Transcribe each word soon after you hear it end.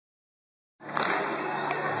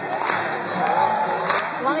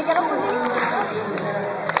to get over me?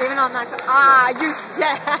 Even on that. Ah, you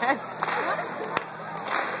dead.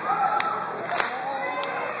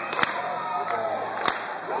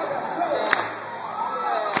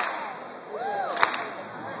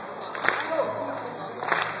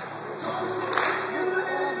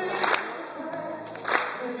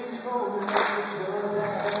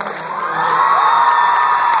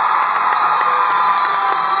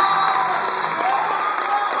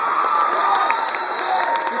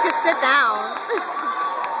 Sit down.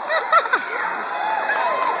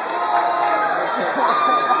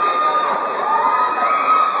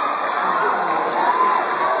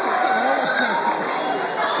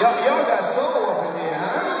 Y'all got soul up in here,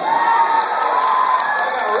 huh?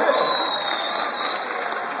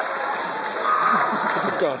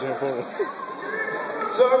 Goddamn fool.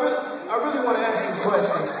 So I really want to ask some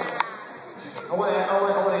questions. I want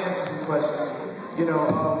to answer some questions. You know,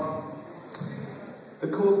 the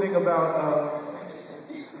cool thing about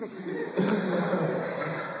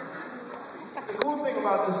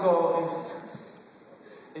this all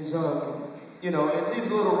is you know, it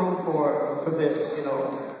leaves a little room for this, you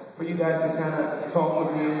know, for you guys to kind of talk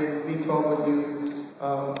with me and me talk with you.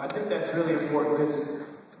 I think that's really important because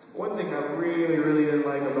one thing I really didn't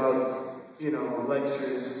like about, you know,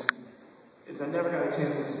 lectures is I never got a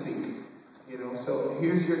chance to speak, you know. So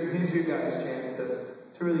here's your guys' chance to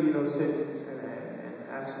really, you know, sit and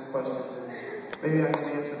ask some questions, and maybe I can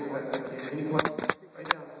answer the best I can. Any questions? Right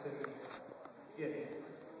down the center. Yeah.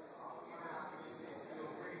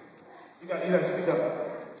 You got to speak up.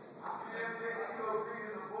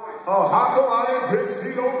 Oh, how come I ain't pick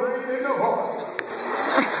CeeLo Green in the voice?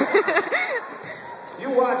 You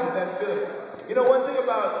watch it. That's good. You know, one thing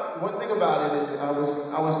about it is I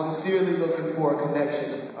was sincerely looking for a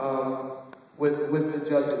connection with the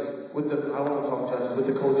judges, I want to call them judges, with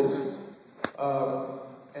the coaches.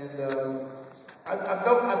 I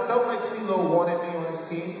felt like CeeLo wanted me on his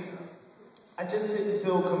team. I just didn't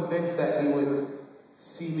feel convinced that he would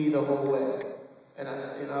see me the whole way. And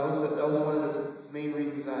that was one of the main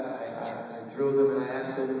reasons I drilled him and I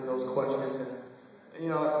asked him those questions. And you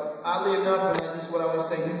know, oddly enough, and this is what I would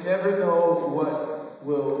say, you never know what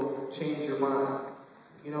will change your mind.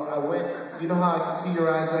 You know, you know how I can see your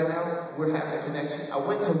eyes right now? We're having a connection. I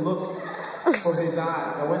went to look for his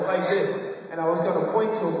eyes. I went like this. And I was going to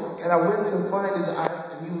point to him, and I went to find his eyes,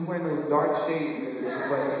 and he was wearing those dark shades. And it was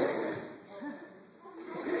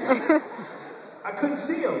like, I couldn't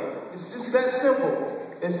see him. It's just that simple.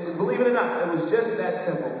 Believe it or not, it was just that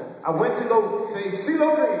simple. I went to go say,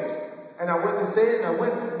 CeeLo Green. And I went to say it, and I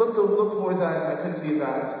went and looked for his eyes, and I couldn't see his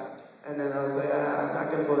eyes. And then I was like, I'm not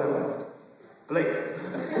going to go that way. Blake.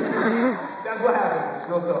 That's what happened. It's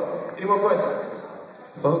real talk. Any more questions?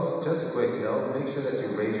 Folks, just a quick note, make sure that you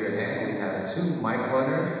raise your hand. We have 2 mic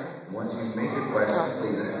runners. Once you make your question,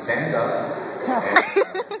 please stand up.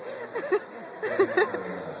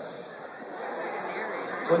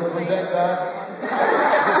 Was that God?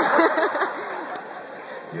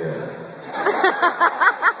 Yes.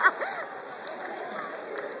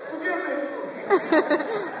 Forgive me.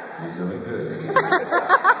 You're doing good.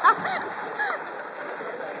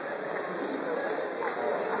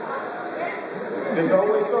 There's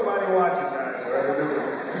always somebody watching, guys.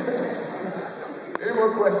 Any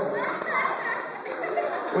more questions?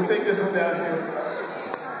 We'll take this one down here.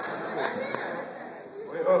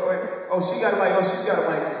 Wait. Oh, she got a mic. Oh, she's got a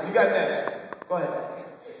mic. You got next. Go ahead.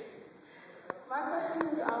 My question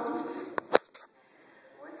is,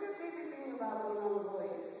 what's your favorite thing about being on The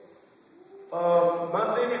Voice? My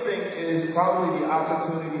favorite thing is probably the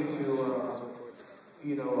opportunity to,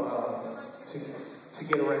 you know, to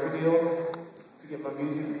get a record deal. Get my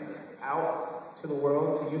music out to the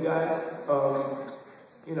world, to you guys.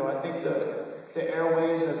 You know, I think the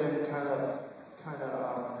airwaves have been kind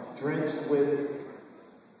of drenched with,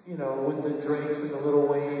 you know, with the Drakes and the Lil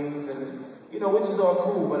Waynes, and you know, which is all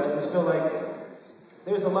cool. But I just feel like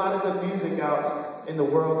there's a lot of good music out in the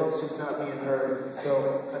world that's just not being heard.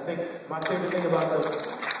 So I think my favorite thing about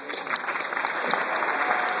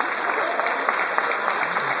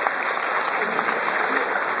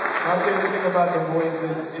My favorite thing about The Voice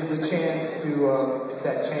is the chance to, it's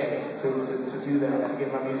that chance to do that, to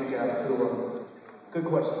get my music out to the world. Good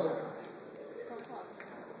question.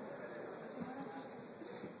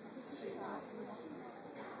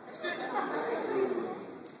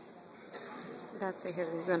 That's it here.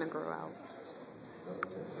 You're gonna grow out.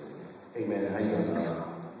 Hey man, how you doing?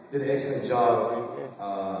 Did an excellent job.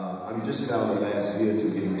 I'm just now in the last year to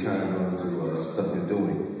getting turned on to stuff you're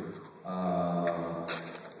doing.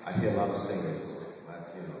 I hear a lot of singers,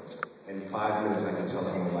 but, you know, in 5 minutes I can tell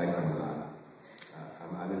if I'm like them or not.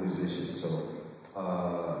 I'm in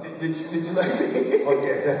Did you like me? Oh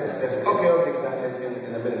yeah, definitely. Okay.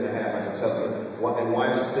 In a minute and a half, I can tell you. And why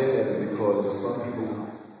I'm saying that is because some people,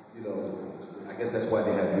 you know, I guess that's why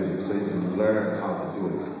they have music, so you can learn how to do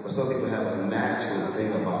it. But some people have a natural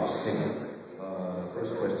thing about singing.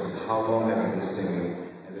 First question is, how long have you been singing?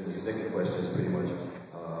 And then the second question is pretty much,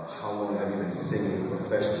 how long have you been singing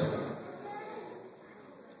professionally?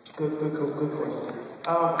 Good question.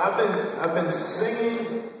 I've been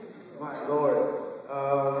singing, my Lord,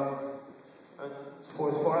 for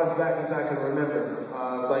as far as back as I can remember.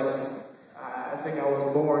 I think I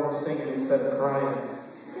was born singing instead of crying.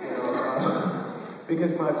 You know,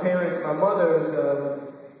 because my mother is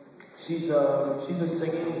she's a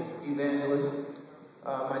singing evangelist.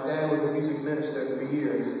 My dad was a music minister for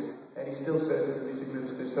years, and he still says he's a music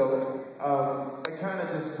minister. So I kind of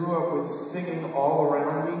just grew up with singing all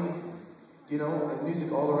around me, you know, and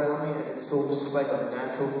music all around me, and so it was just like a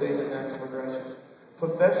natural thing, a natural progression.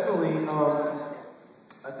 Professionally,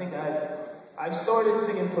 I think I started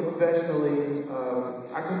singing professionally.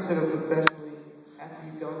 I consider professionally after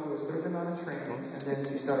you've gone through a certain amount of training, and then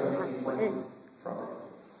you start making money from it.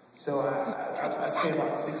 So I say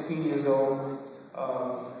about 16 years old.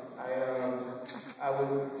 I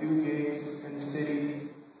would do gigs in the city,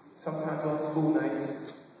 sometimes on school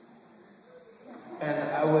nights, and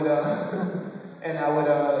I would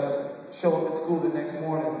show up at school the next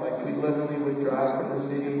morning. Like we literally would drive from the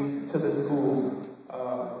city to the school.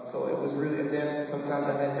 So it was really. And then sometimes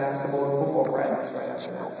I had basketball and football practice right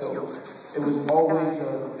after that. So it was always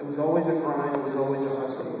a grind. It was always a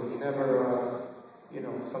hustle. It was never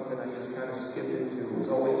something I just kind of skipped into. It was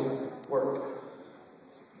always work.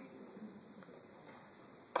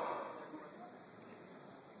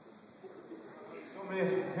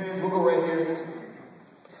 We'll go right here.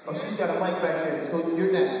 Oh, she's got a mic back here, so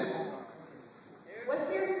you're next.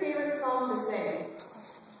 What's your favorite song to sing?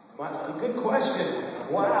 Good question.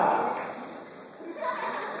 Wow.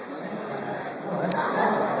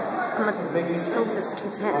 I'm gonna tilt this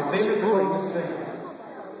kid's head. My favorite song to sing.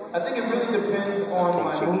 I think it really depends on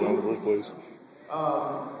my mood.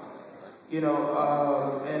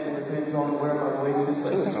 And it depends on where my voice is.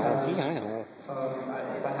 Like sometimes,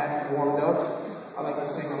 if I hadn't warmed up, I like to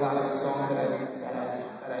sing a lot of the songs that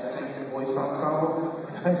I sang in the voice ensemble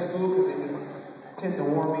in high school because they just tend to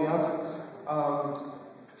warm me up.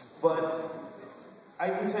 But I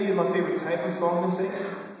can tell you my favorite type of song to sing.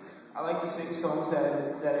 I like to sing songs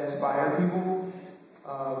that inspire people,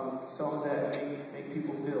 songs that make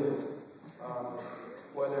people feel.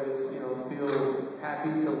 Whether it's feel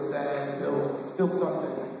happy, feel sad, feel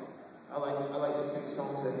something. I like to sing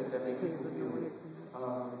songs that make people feel.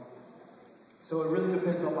 So it really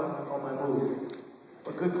depends on my mood.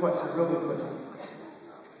 But good question, real good question.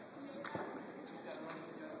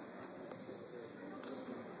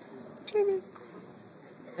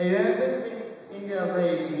 Have you ever thinking of a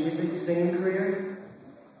music singing career?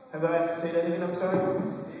 Have I say that again? I'm sorry.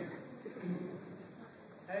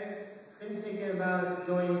 Have you thinking about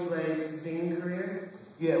going to a singing career?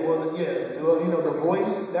 Yeah. Well, the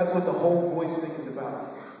voice. That's what the whole voice thing is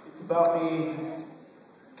about. It's about me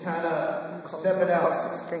kind of stepping out.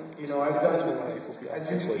 I've done, as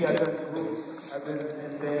you see, I've done groups, I've been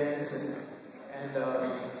in bands, and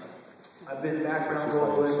I've been background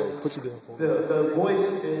vocalist. The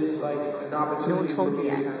voice is like an opportunity for me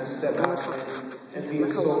to kind of step out and be a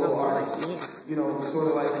solo artist. Sort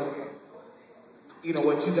of like,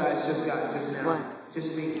 what you guys just got just now,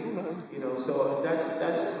 just me. So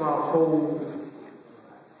that's my whole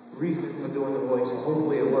reason for doing the voice.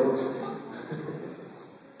 Hopefully it works.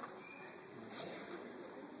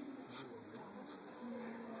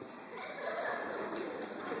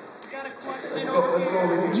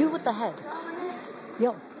 You with the head.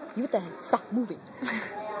 Yo, you with the head. Stop moving.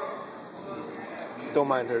 Don't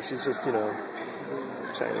mind her. She's just,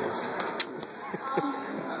 Chinese.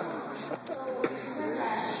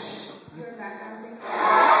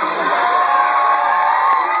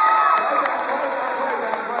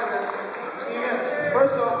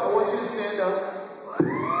 First off, I want you to stand up.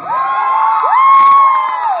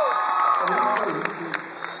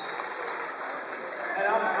 And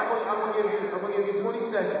I'm gonna give you 20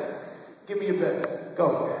 seconds. Give me your best. Go.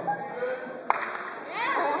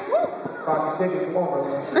 Clock is ticking. Come on,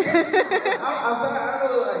 brother. I'm sorry, I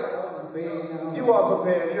really like prepared. You are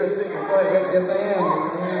prepared. You're a singer. Go ahead. Yes, I am. All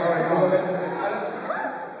right, so go ahead.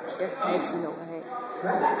 Your head's no way.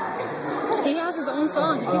 He has his own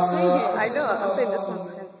song. He can sing it. I know. I'm saying this one's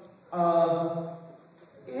good.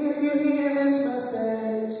 If you hear this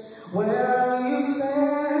message, wherever you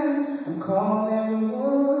stand, I'm calling every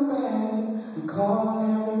woman, I'm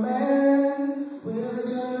calling every man with a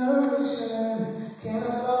generation.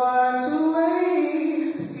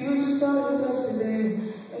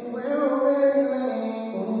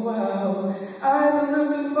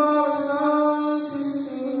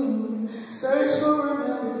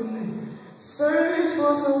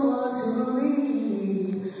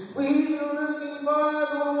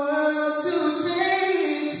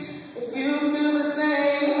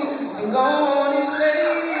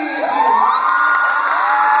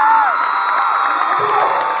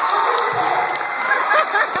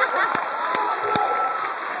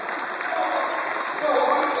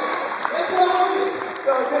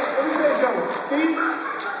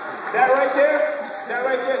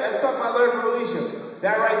 I learned from Alicia.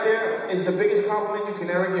 That right there is the biggest compliment you can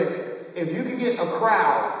ever get. If you can get a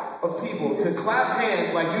crowd of people to clap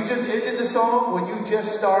hands like you just ended the song when you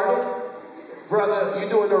just started, brother, you're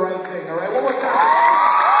doing the right thing, all right? One more time.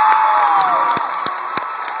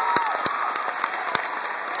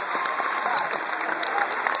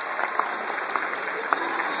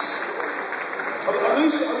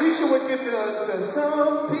 Alicia would get to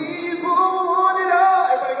some people want it all.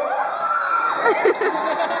 Everybody go, ah!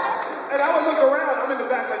 And I would look around. I'm in the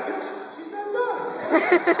back like, she's not done.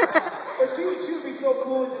 But she would be so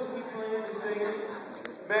cool and just keep playing and singing.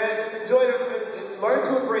 Man, enjoy it. Learn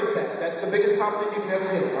to embrace that. That's the biggest compliment you can ever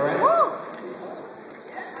get, all right?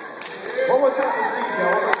 One more time for Steve,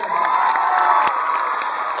 y'all.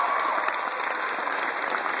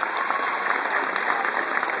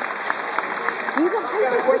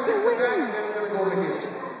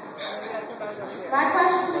 My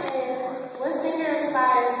question is, what singer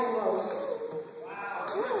inspires you most?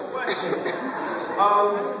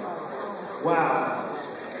 Wow.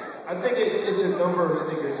 I think it's a number of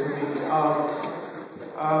singers for me.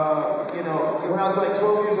 You know, when I was like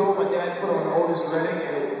 12 years old, my dad put on Otis Redding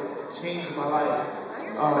and it changed my life.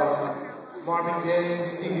 Marvin Gaye,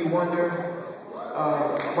 Stevie Wonder,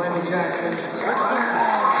 Michael Jackson.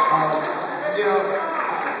 You know,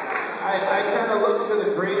 I kind of look to the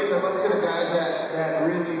greats, I look to the guys that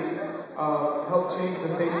really helped change the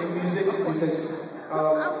face of music because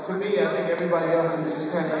to me, I think everybody else is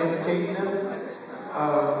just kind of imitating them.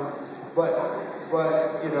 But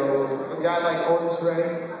you know, a guy like Otis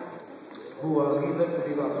Redding, who he lived to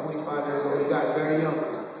be about 25 years old, he died very young.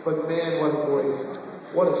 But man, what a voice.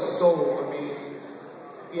 What a soul. I mean,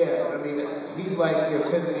 yeah, I mean, he's like the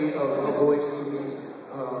epitome of a voice to me.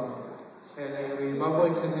 And I mean, my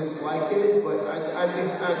voice isn't like his, but I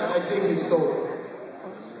think his soul.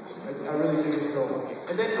 I really think his soul.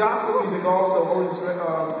 And then gospel music also,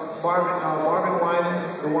 Marvin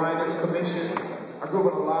Winans, the Winans Commission. I grew up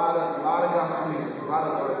with a lot of gospel music, a lot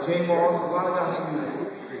of J. Moss, a lot of gospel music.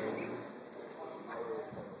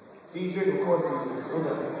 Diedrich, of course, Diedrich.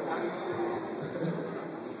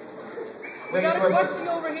 We got a question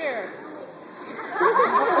over here.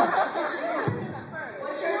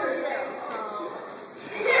 What's your perspective?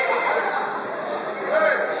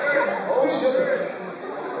 Oh, sugar.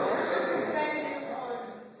 Perspective on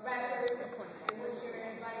rappers, and what's your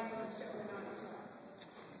advice on showing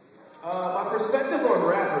My perspective on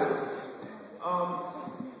rappers.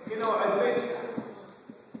 You know,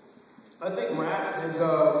 I think rap has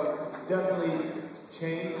definitely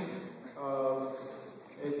changed.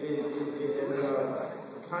 It has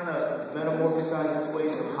kind of metamorphosized its way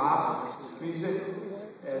to pop music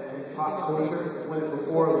and pop culture. When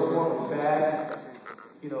before it was more of a fad,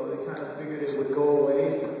 you know, they kind of figured it would go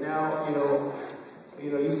away. But now,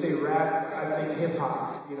 you say rap, I think hip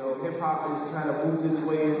hop. You know, hip hop has kind of moved its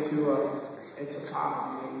way into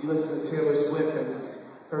pop. You listen to Taylor Swift and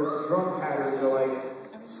her drum patterns are like,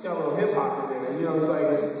 she's got a little hip hop in there. You know, it's like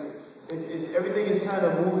everything is kind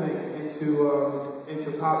of moving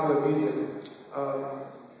into popular music.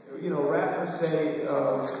 You know, rappers say,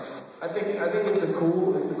 I think it's a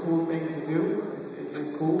cool thing to do.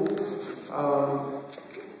 It's cool.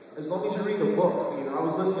 As long as you read a book. You know, I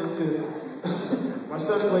was listening to my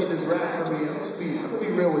son played this rap for me. I'm gonna be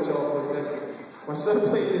real with y'all for a second. My son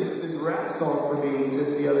played this rap song for me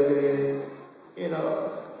just the other day, and you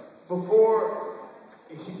know, before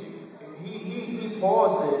he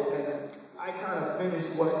paused it, and I kind of finished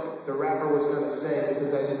what the rapper was going to say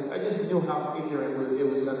because I just knew how ignorant it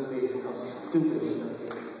was going to be, how stupid it was going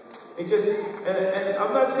to be. It just, and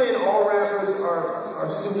I'm not saying all rappers are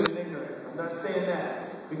stupid and ignorant. I'm not saying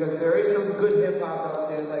that because there is some good hip hop out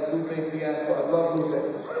there like Lupe Fiasco. I love Lupe.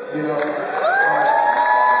 You know,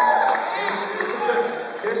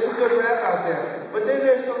 there's some good rap out there. But then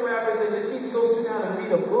there's some rappers that just need to go sit down and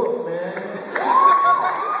read a book, man.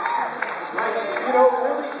 Like, you know,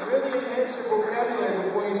 really enhance your vocabulary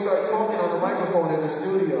before you start talking on the microphone in the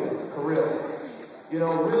studio, for real. You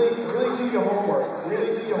know, really do your homework.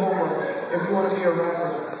 Really do your homework if you want to be a rapper.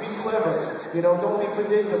 Be clever. You know, don't be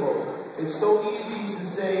predictable. It's so easy to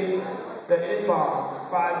say the N-bomb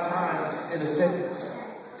 5 times in a sentence.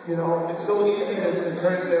 You know, it's so easy to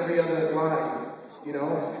curse every other line. You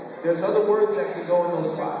know, there's other words that can go in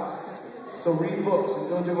those spots. So read books and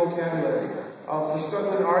build your vocabulary. For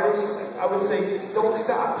struggling artists, I would say don't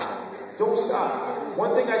stop. Don't stop.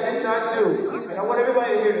 One thing I did not do, and I want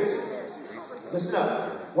everybody to hear this. Listen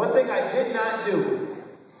up. One thing I did not do,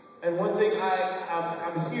 and one thing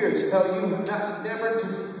I'm here to tell you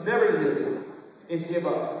never do, is give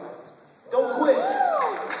up. Don't quit.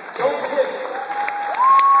 Don't quit.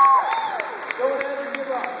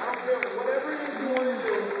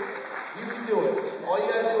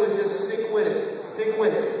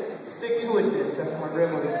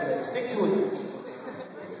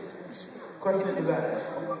 Question in the back.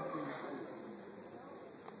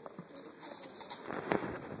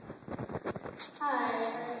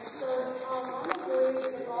 Hi. So, I'm a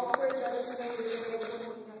voice and all four judges know the rules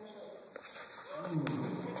when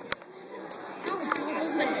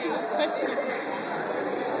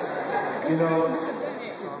You know,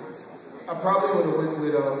 I probably would have went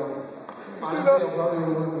with, honestly, I probably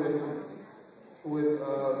would have went with,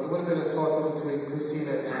 it would have been a toss-up between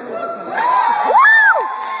Christina and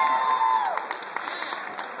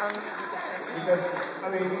because, I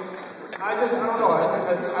mean, I don't know, I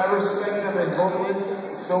respect them as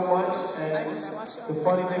vocalists so much, and the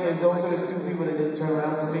funny thing is those are the two people that didn't turn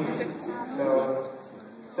around for me.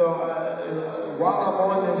 So while I'm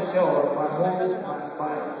on this show,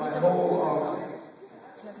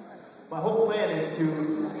 my whole plan is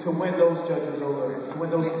to win those judges over, to win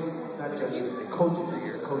those, not judges, coaches,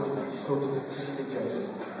 can't say judges,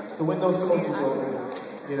 to win those coaches over,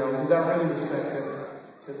 you know, because I really respect them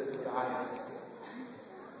to the highest.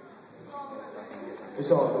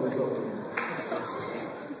 It's all good, it's all good.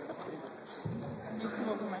 You come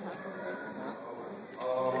over my house.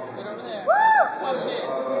 Get over there.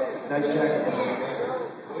 Nice jacket.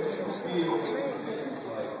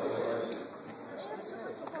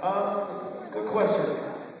 Good question.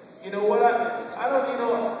 You know what? I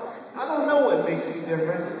don't know what makes me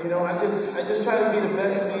different. You know, I just try to be the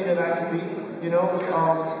best me that I can be. You know,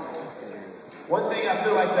 one thing I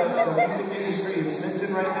feel like the music industry is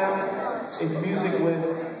missing right now is music with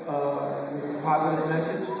a positive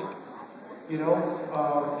message. You know,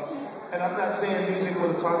 and I'm not saying music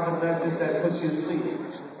with a positive message that puts you to sleep.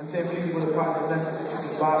 I'm saying music with a positive message that you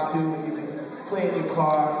can vibe to, you can play in your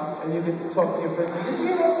car, and you can talk to your friends. Did you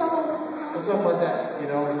hear that song? I'm talking about that. You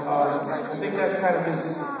know, I think that's kind of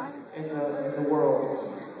missing in the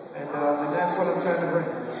world, and that's what I'm trying to bring.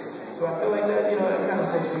 So I feel like that, you know, that kind of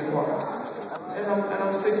sets me apart. And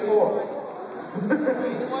I'm 6'4".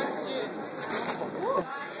 Watched you.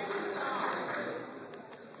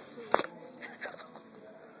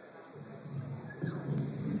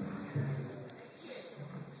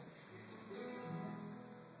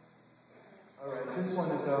 This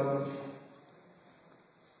one is, I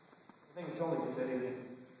think it's only fitting to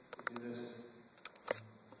do this.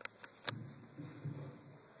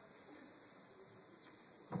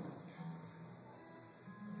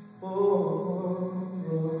 Oh,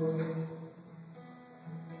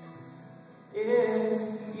 yeah,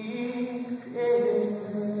 yeah.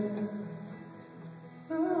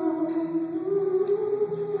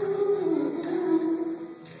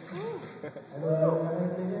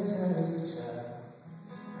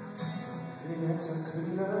 I could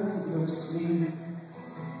not go sleep.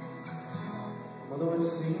 Mother would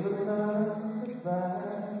sing the night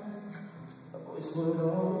goodbye. A voice would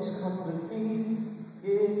always comfort me.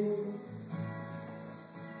 Yeah.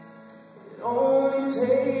 It only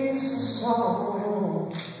takes a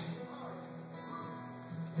song.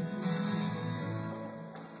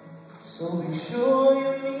 So be sure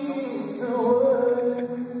you mean the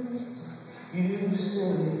words you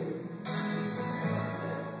say.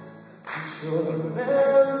 Sure the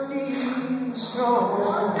melody is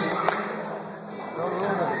strong.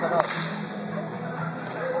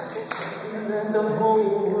 And then the whole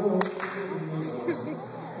world.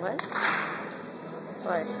 What?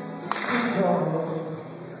 What?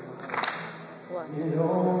 What?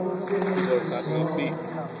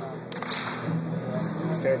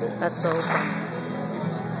 It's terrible. That's so funny.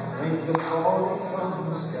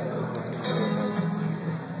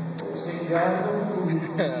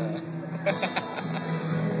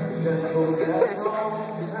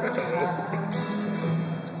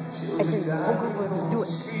 Actually, everyone do it.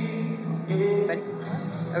 Ready?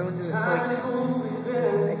 Everyone do it. So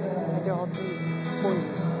like they're all doing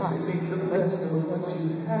 45.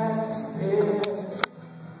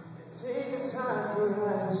 Take time to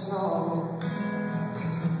write a song.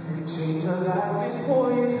 Change your life before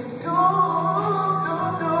you go.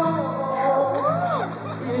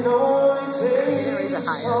 It only takes a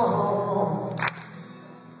song.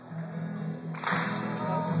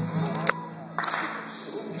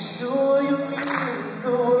 So be sure you mean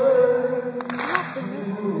the words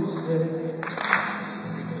you say.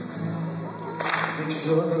 Make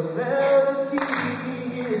sure the melody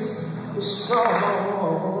is strong.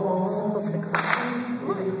 It's supposed to come.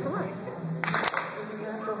 Come on.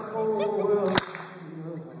 The whole world.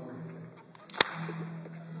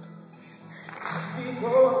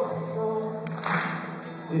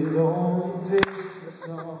 It only takes a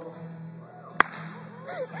song.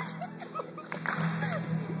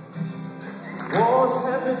 Wars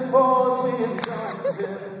have been fought with guns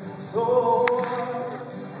and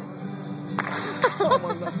swords.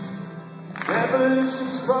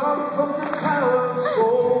 Revolutions from the powers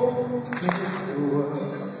holding the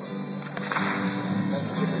world.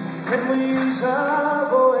 Can we use our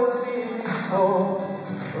voices for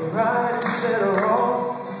right instead of wrong?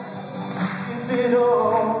 If it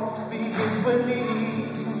all begins with me,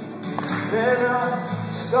 then I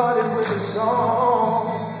started with a song.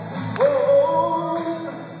 Oh,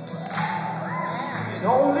 it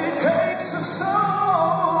only takes a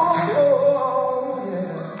song. Oh,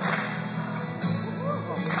 yeah.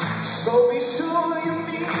 So be sure you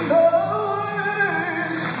mean the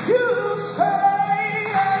words you say.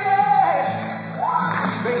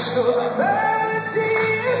 Make sure the melody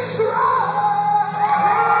is strong.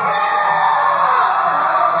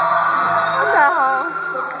 What the hell?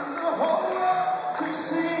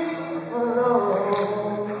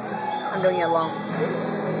 I'm doing it alone.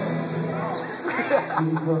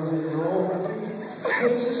 Because it only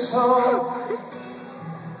takes a song.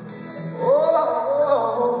 Oh,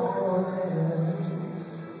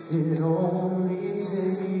 it only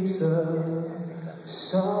takes a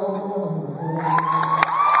song.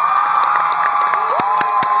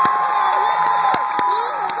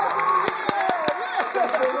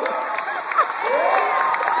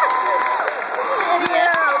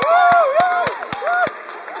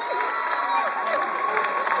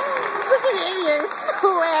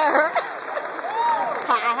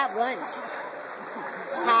 I have lunch.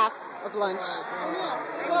 Half of lunch.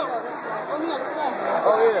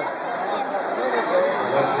 Oh, yeah.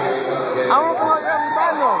 I don't feel like having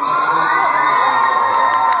fun though.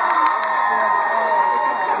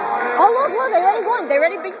 Oh, look, they already won. They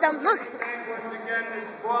already beat them. Look. Once again, Ms.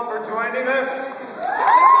 Paul, for joining us.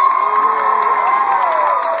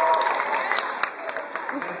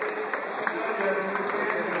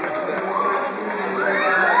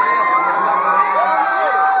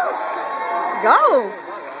 Go.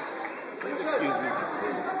 Excuse me.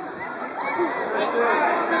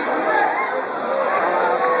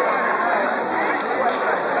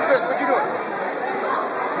 Chris, what you doing?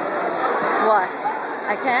 What?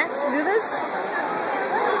 I can't do this?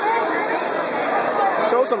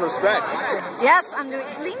 Show some respect. Yes, I'm doing.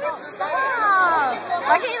 Leave me stop.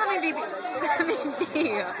 Why can't you let me be? Let me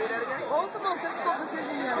be. What was the most difficult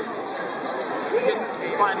decision you ever made?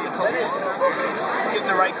 Finding a coach. Getting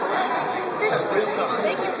the right coach. That's real tough.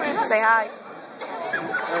 Thank you, Chris. Say hi. Hey,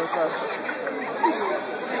 what's up?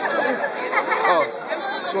 Oh,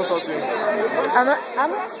 she wants to see you.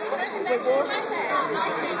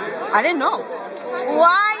 I didn't know.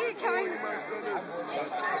 Why are you coming?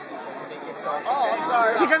 Oh, I'm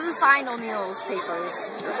sorry. He doesn't sign O'Neill's papers.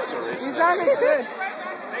 He's not as good.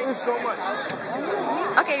 Thank you so much.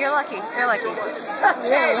 Okay, you're lucky. You're lucky.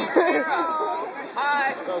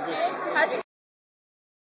 Hi. How'd you